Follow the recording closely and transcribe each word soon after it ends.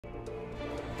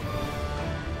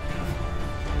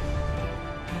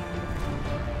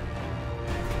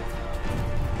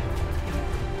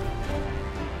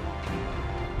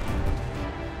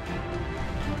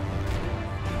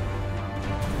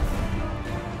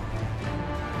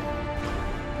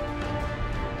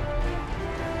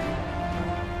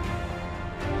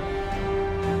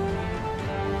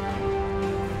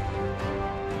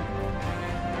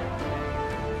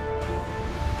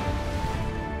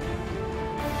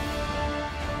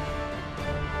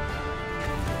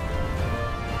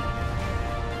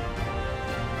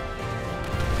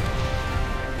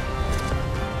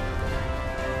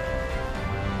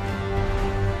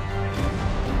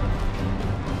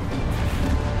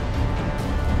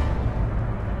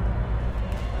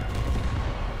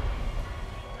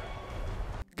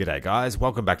G'day guys,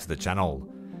 welcome back to the channel.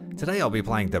 Today I'll be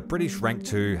playing the British Rank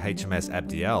 2 HMS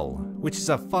Abdiel, which is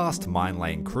a fast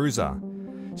mine-laying cruiser.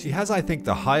 She has, I think,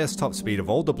 the highest top speed of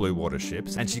all the blue water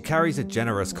ships, and she carries a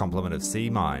generous complement of sea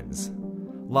mines.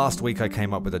 Last week I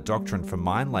came up with a doctrine for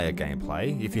mine layer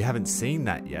gameplay. If you haven't seen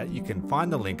that yet, you can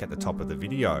find the link at the top of the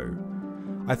video.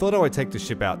 I thought I would take the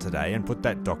ship out today and put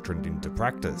that doctrine into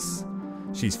practice.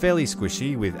 She's fairly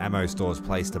squishy, with ammo stores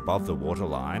placed above the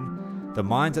waterline. The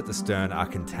mines at the stern are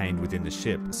contained within the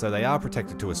ship, so they are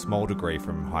protected to a small degree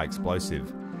from high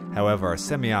explosive. However, a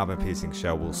semi-armor piercing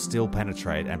shell will still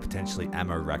penetrate and potentially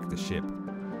ammo rack the ship.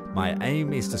 My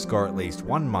aim is to score at least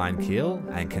one mine kill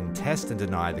and contest and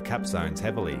deny the cap zones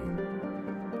heavily.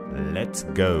 Let's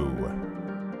go!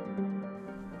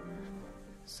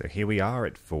 So here we are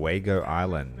at Fuego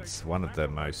Islands, one of the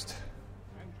most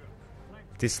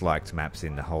disliked maps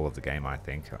in the whole of the game, I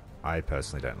think. I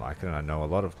personally don't like it, and I know a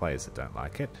lot of players that don't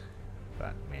like it,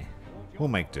 but meh, we'll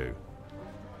make do.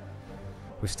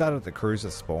 We've started at the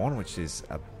cruiser spawn, which is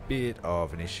a bit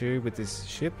of an issue with this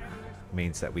ship. It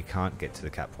means that we can't get to the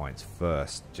cap points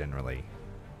first, generally.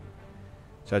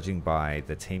 Judging by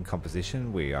the team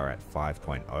composition, we are at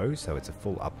 5.0, so it's a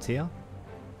full up tier.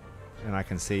 And I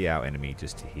can see our enemy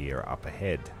just here up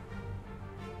ahead.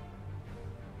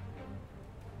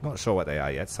 Not sure what they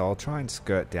are yet, so I'll try and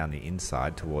skirt down the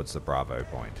inside towards the Bravo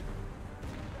point.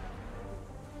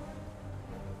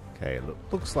 Okay,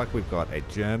 looks like we've got a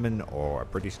German or a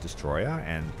British destroyer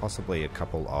and possibly a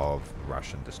couple of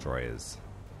Russian destroyers.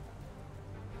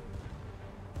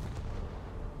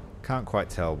 Can't quite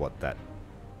tell what that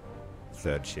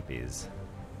third ship is.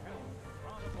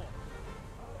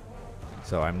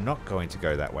 So I'm not going to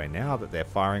go that way now that they're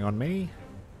firing on me.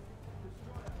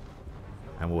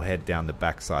 And we'll head down the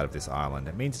back side of this island.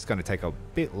 It means it's going to take a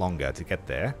bit longer to get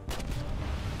there.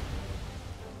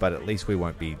 But at least we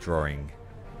won't be drawing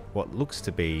what looks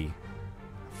to be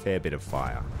a fair bit of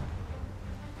fire.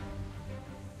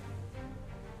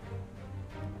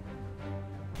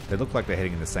 They look like they're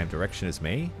heading in the same direction as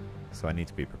me, so I need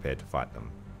to be prepared to fight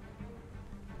them.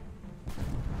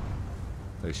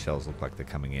 Those shells look like they're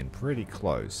coming in pretty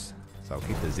close, so I'll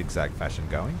keep the zigzag fashion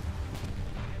going.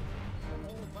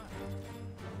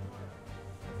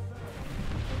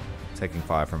 Taking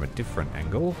fire from a different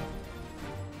angle.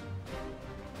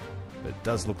 But it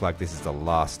does look like this is the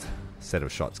last set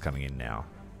of shots coming in now.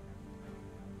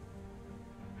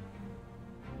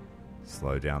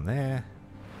 Slow down there.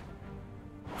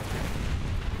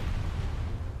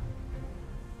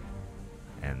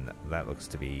 And that looks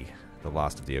to be the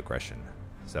last of the aggression.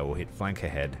 So we'll hit flank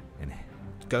ahead and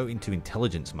go into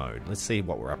intelligence mode. Let's see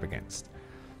what we're up against.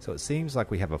 So it seems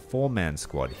like we have a 4-man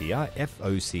squad here,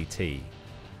 FOCT.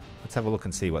 Let's have a look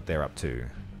and see what they're up to.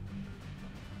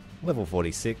 Level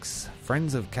 46,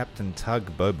 Friends of Captain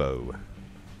Tug Bobo.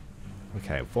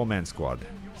 Okay, 4-man squad.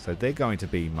 So they're going to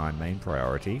be my main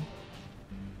priority.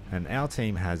 And our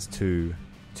team has two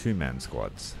 2-man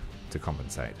squads to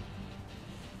compensate.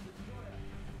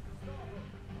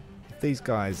 If these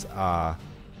guys are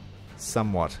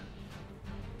somewhat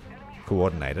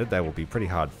coordinated, they will be a pretty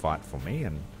hard fight for me,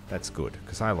 and that's good,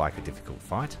 because I like a difficult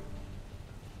fight.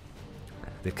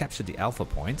 They've captured the Alpha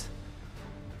point,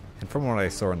 and from what I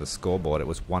saw on the scoreboard, it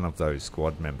was one of those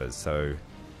squad members, so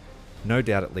no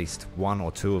doubt at least 1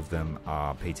 or 2 of them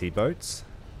are PT boats,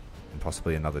 and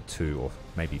possibly another 2 or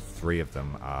maybe 3 of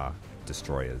them are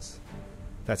destroyers.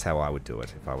 That's how I would do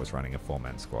it if I was running a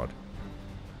 4-man squad.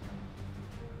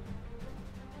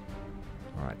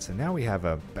 Alright, so now we have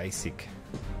a basic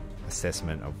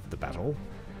assessment of the battle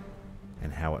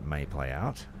and how it may play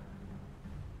out.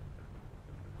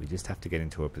 We just have to get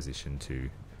into a position to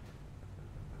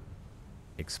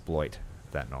exploit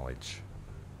that knowledge.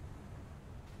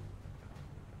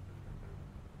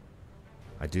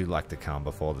 I do like the calm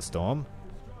before the storm.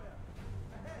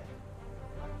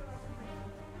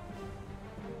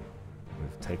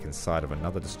 We've taken sight of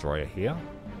another destroyer here.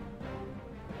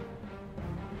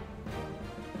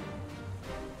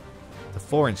 The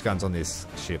 4-inch guns on this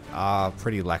ship are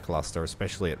pretty lackluster,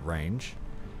 especially at range.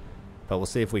 But we'll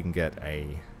see if we can get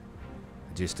a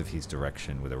gist of his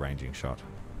direction with a ranging shot.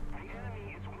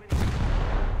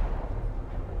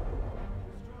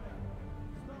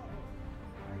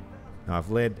 Now I've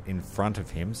led in front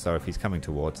of him, so if he's coming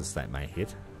towards us, that may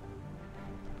hit.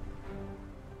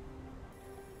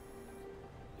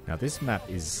 Now this map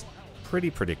is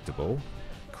pretty predictable.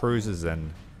 Cruisers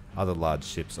and other large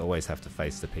ships always have to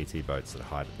face the PT boats that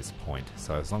hide at this point,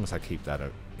 so as long as I keep that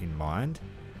in mind,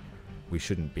 we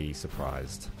shouldn't be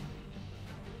surprised.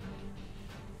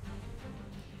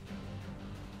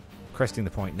 Cresting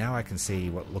the point now, I can see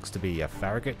what looks to be a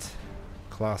Farragut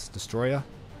class destroyer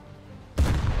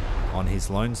on his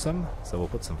lonesome, so we'll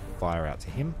put some fire out to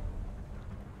him.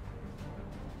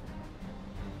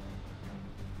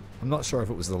 I'm not sure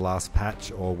if it was the last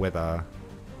patch or whether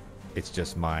it's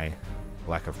just my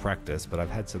lack of practice, but I've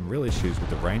had some real issues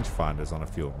with the rangefinders on a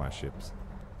few of my ships.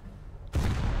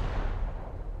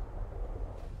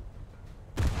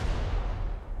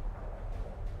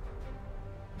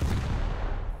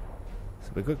 So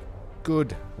we've got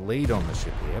good lead on the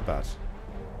ship here, but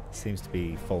it seems to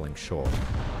be falling short,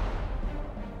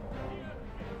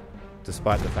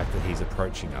 despite the fact that he's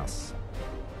approaching us.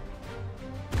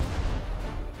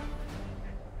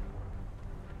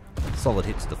 Solid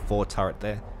hit to the fore turret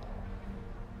there.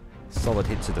 Solid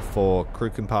hit to the fore crew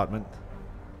compartment.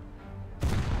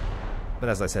 But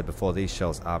as I said before, these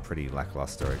shells are pretty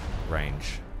lackluster at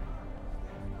range.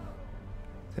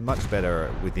 They're much better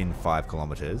within 5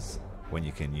 kilometers when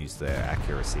you can use their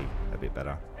accuracy a bit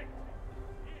better.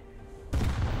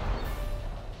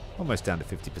 Almost down to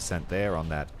 50% there on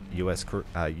that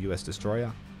US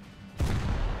destroyer.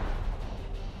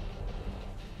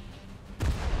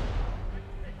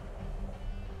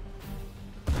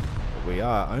 We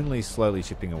are only slowly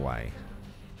chipping away.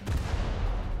 He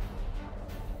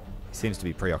seems to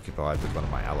be preoccupied with one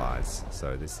of my allies,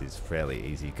 so this is fairly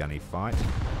easy gunny fight.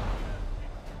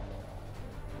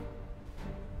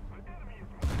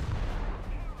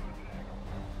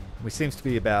 We seem to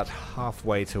be about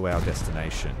halfway to our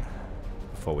destination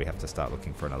before we have to start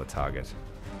looking for another target.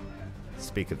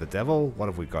 Speak of the devil, what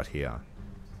have we got here?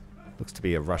 Looks to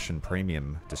be a Russian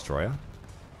premium destroyer.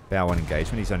 Bow 1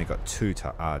 engagement, he's only got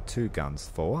two guns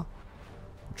for.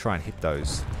 We'll try and hit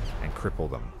those and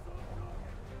cripple them.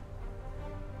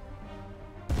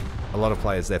 A lot of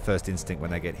players, their first instinct when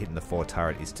they get hit in the fore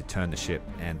turret is to turn the ship,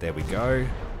 and there we go.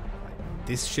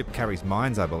 This ship carries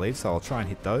mines, I believe, so I'll try and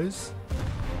hit those.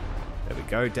 There we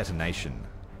go, detonation.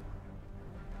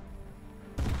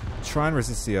 Try and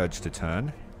resist the urge to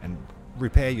turn, and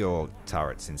repair your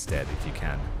turrets instead if you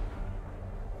can.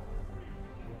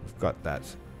 We've got that.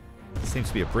 Seems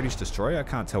to be a British destroyer, I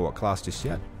can't tell what class just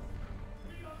yet.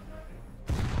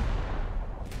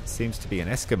 Seems to be an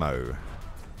Eskimo,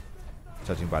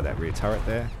 judging by that rear turret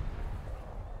there.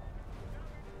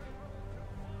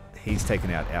 He's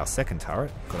taken out our second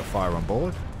turret, got a fire on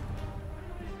board.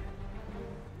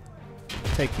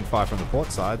 Taking fire from the port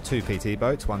side, 2 PT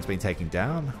boats, one's been taken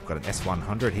down. We've got an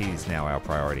S-100, he's now our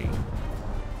priority.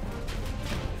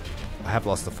 I have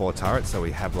lost the fore turret, so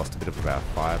we have lost a bit of our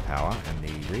firepower, and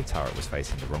the rear turret was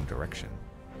facing the wrong direction.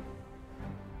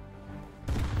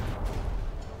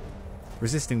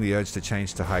 Resisting the urge to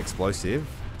change to high explosive.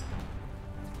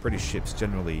 British ships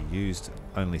generally used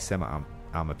only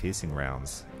semi-armor piercing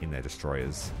rounds in their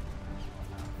destroyers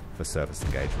for surface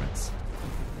engagements.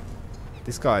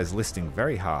 This guy is listing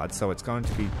very hard, so it's going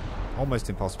to be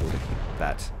almost impossible to hit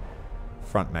that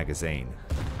front magazine.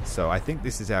 So I think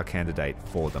this is our candidate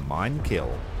for the mine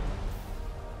kill.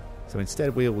 So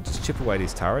instead we will just chip away at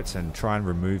his turrets and try and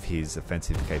remove his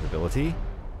offensive capability.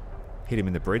 Hit him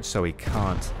in the bridge so he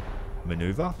can't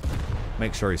maneuver.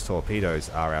 Make sure his torpedoes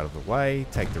are out of the way.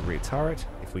 Take the rear turret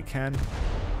if we can.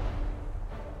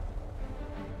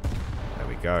 There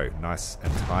we go. Nice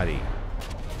and tidy.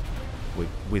 We're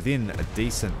within a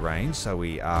decent range, so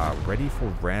we are ready for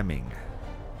ramming.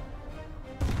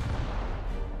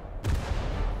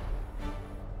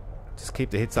 Just keep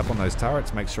the hits up on those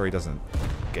turrets, make sure he doesn't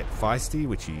get feisty,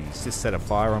 which he's just set a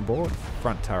fire on board.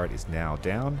 Front turret is now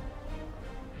down,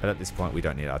 but at this point we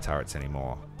don't need our turrets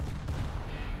anymore.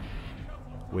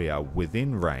 We are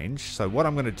within range, so what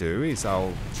I'm going to do is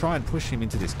I'll try and push him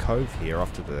into this cove here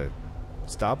off to the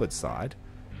starboard side.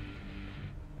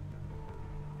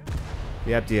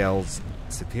 The Abdiel's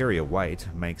superior weight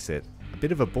makes it a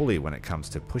bit of a bully when it comes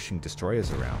to pushing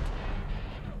destroyers around.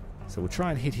 So we'll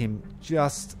try and hit him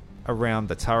just around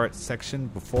the turret section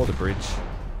before the bridge.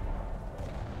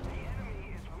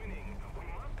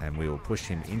 And we will push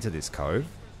him into this cove.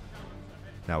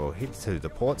 Now we'll hit to the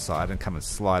port side and come and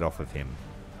slide off of him.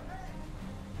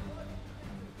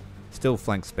 Still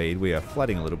flank speed, we are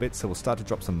flooding a little bit, so we'll start to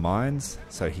drop some mines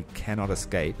so he cannot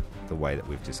escape the way that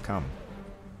we've just come.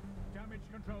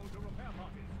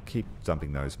 Keep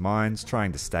dumping those mines,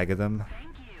 trying to stagger them.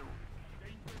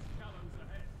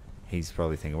 He's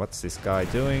probably thinking, what's this guy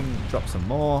doing? Drop some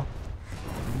more.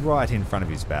 Right in front of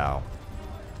his bow.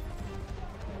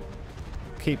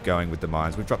 Keep going with the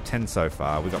mines. We've dropped 10 so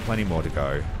far. We've got plenty more to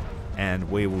go. And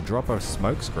we will drop a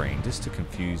smoke screen just to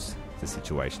confuse the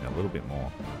situation a little bit more.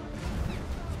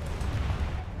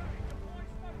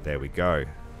 There we go.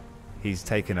 He's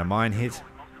taken a mine hit.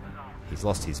 He's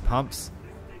lost his pumps.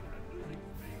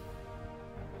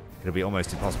 It'll be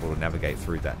almost impossible to navigate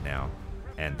through that now.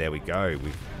 And there we go.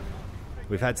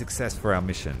 We've had success for our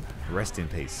mission. Rest in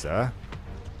peace, sir.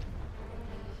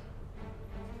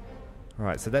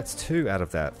 Alright, so that's 2 out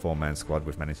of that 4-man squad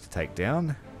we've managed to take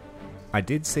down. I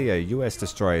did see a US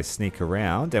destroyer sneak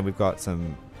around, and we've got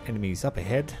some enemies up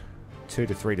ahead. 2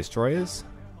 to 3 destroyers.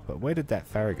 But where did that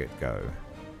Farragut go?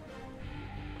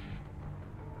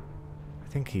 I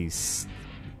think he's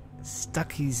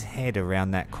stuck his head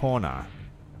around that corner.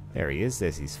 There he is,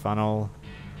 there's his funnel.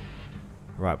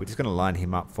 Right, we're just going to line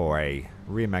him up for a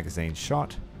rear magazine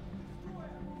shot.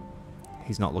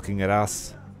 He's not looking at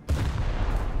us.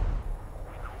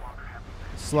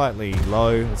 Slightly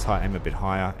low, let's aim a bit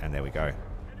higher, and there we go.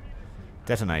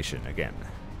 Detonation again.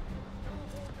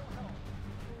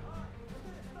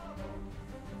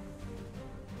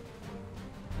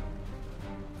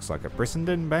 Looks like a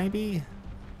Brissenden, maybe?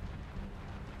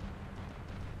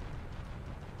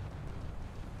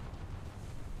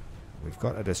 We've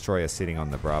got a destroyer sitting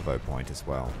on the Bravo point as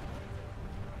well.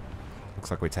 Looks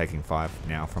like we're taking 5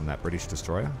 now from that British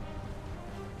destroyer.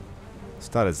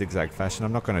 Start a zigzag fashion.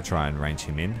 I'm not going to try and range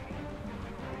him in.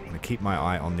 I'm going to keep my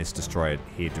eye on this destroyer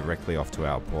here directly off to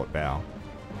our port bow.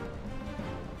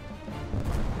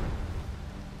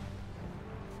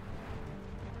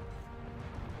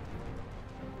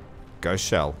 Ghost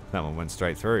shell. That one went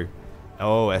straight through.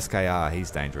 Oh, SKR. He's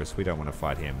dangerous. We don't want to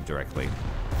fight him directly.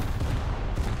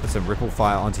 Put some ripple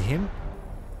fire onto him.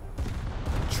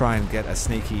 Try and get a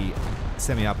sneaky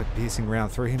semi-up piercing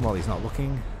round through him while he's not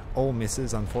looking. All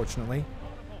misses, unfortunately.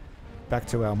 Back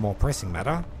to our more pressing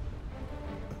matter.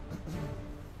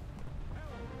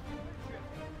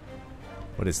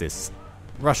 What is this?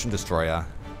 Russian destroyer.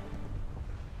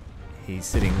 He's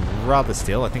sitting rather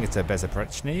still. I think it's a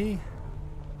Bezoprechny.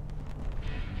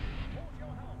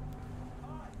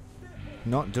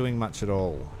 Not doing much at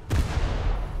all.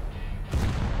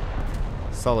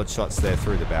 Solid shots there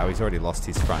through the bow. He's already lost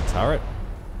his front turret.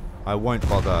 I won't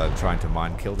bother trying to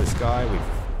mine kill this guy.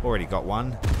 We've already got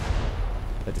one.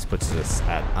 That just puts us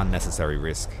at unnecessary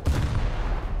risk.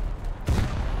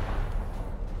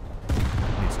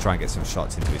 Need to try and get some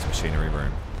shots into his machinery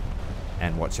room.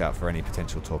 And watch out for any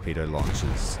potential torpedo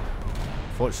launches.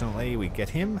 Fortunately, we get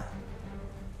him.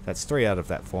 That's 3 out of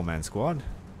that 4-man squad.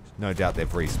 No doubt they've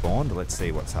respawned. Let's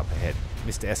see what's up ahead.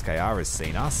 Mr. SKR has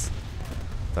seen us.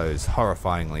 Those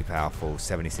horrifyingly powerful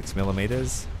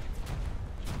 76mm.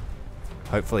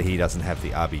 Hopefully he doesn't have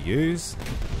the RBUs.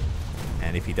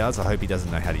 And if he does, I hope he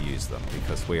doesn't know how to use them,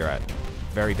 because we are at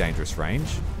very dangerous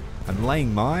range. I'm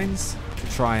laying mines to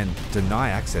try and deny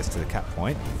access to the cap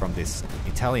point from this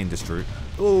Italian destroyer.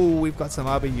 Oh, we've got some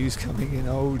RBUs coming in.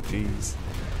 Oh, jeez.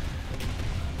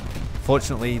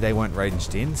 Fortunately, they weren't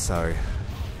ranged in, so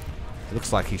it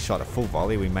looks like he shot a full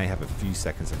volley. We may have a few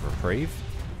seconds of reprieve.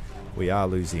 We are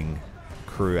losing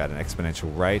crew at an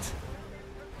exponential rate.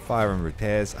 Fire and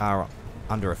repairs are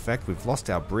under effect. We've lost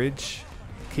our bridge.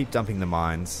 Keep dumping the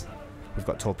mines. We've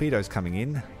got torpedoes coming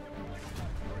in.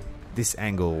 This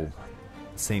angle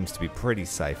seems to be pretty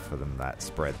safe for them, that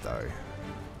spread though.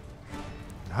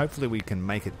 Hopefully we can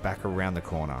make it back around the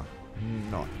corner.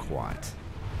 Not quite.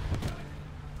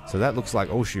 So that looks like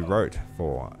all she wrote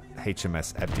for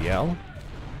HMS Abdiel.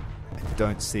 I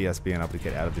don't see us being able to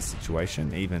get out of this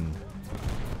situation, even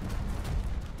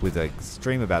with an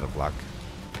extreme amount of luck.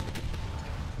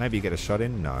 Maybe get a shot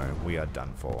in? No, we are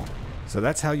done for. So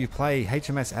that's how you play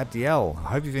HMS Abdiel. I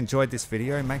hope you've enjoyed this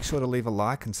video. Make sure to leave a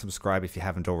like and subscribe if you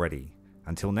haven't already.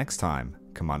 Until next time,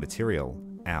 Commander Tyrael,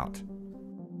 out.